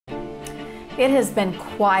It has been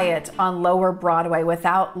quiet on Lower Broadway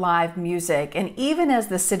without live music, and even as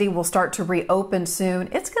the city will start to reopen soon,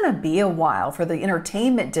 it's going to be a while for the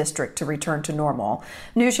entertainment district to return to normal.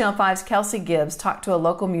 News Channel 5's Kelsey Gibbs talked to a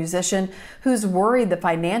local musician who's worried the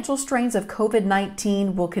financial strains of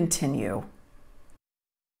COVID-19 will continue.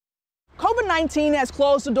 COVID-19 has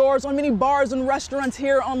closed the doors on many bars and restaurants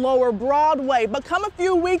here on Lower Broadway, but come a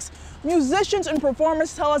few weeks, musicians and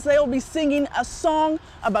performers tell us they will be singing a song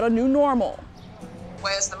about a new normal.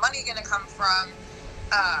 Where's the money going to come from?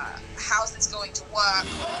 How's this going to work?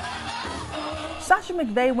 Sasha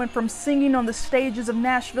McVeigh went from singing on the stages of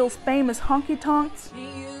Nashville's famous honky tonks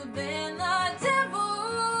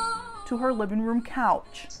to her living room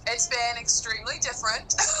couch. It's been extremely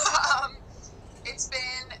different. It's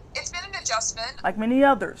been an adjustment. Like many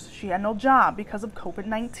others, she had no job because of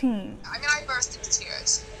COVID-19. I mean, I burst into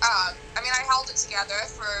tears. I held it together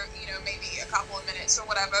for, maybe a couple of minutes or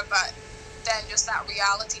whatever, but then just that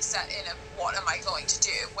reality set in of what am I going to do?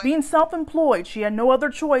 Being self-employed, she had no other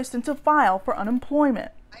choice than to file for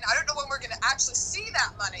unemployment. I don't know when we're going to actually see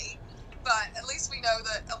that money, but at least we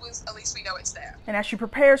know it's there. And as she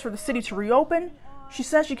prepares for the city to reopen, she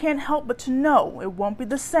says she can't help but to know it won't be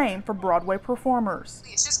the same for Broadway performers.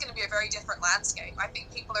 It's just going to be a very different landscape. I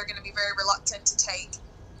think people are going to be very reluctant to take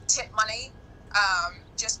tip money,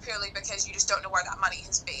 just purely because you just don't know where that money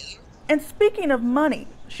has been. And speaking of money,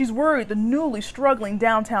 she's worried the newly struggling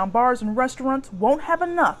downtown bars and restaurants won't have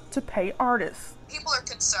enough to pay artists. People are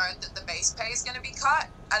concerned that the base pay is going to be cut.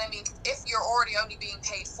 And I mean, if you're already only being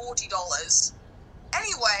paid $40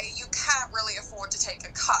 anyway, you can't really afford to take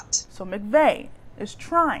a cut. So McVeigh is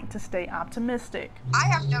trying to stay optimistic. I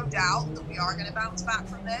have no doubt that we are going to bounce back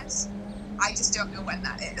from this. I just don't know when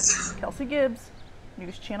that is. Kelsey Gibbs,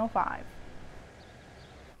 News Channel 5.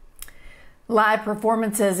 Live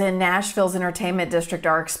performances in Nashville's entertainment district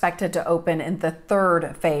are expected to open in the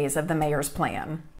third phase of the mayor's plan.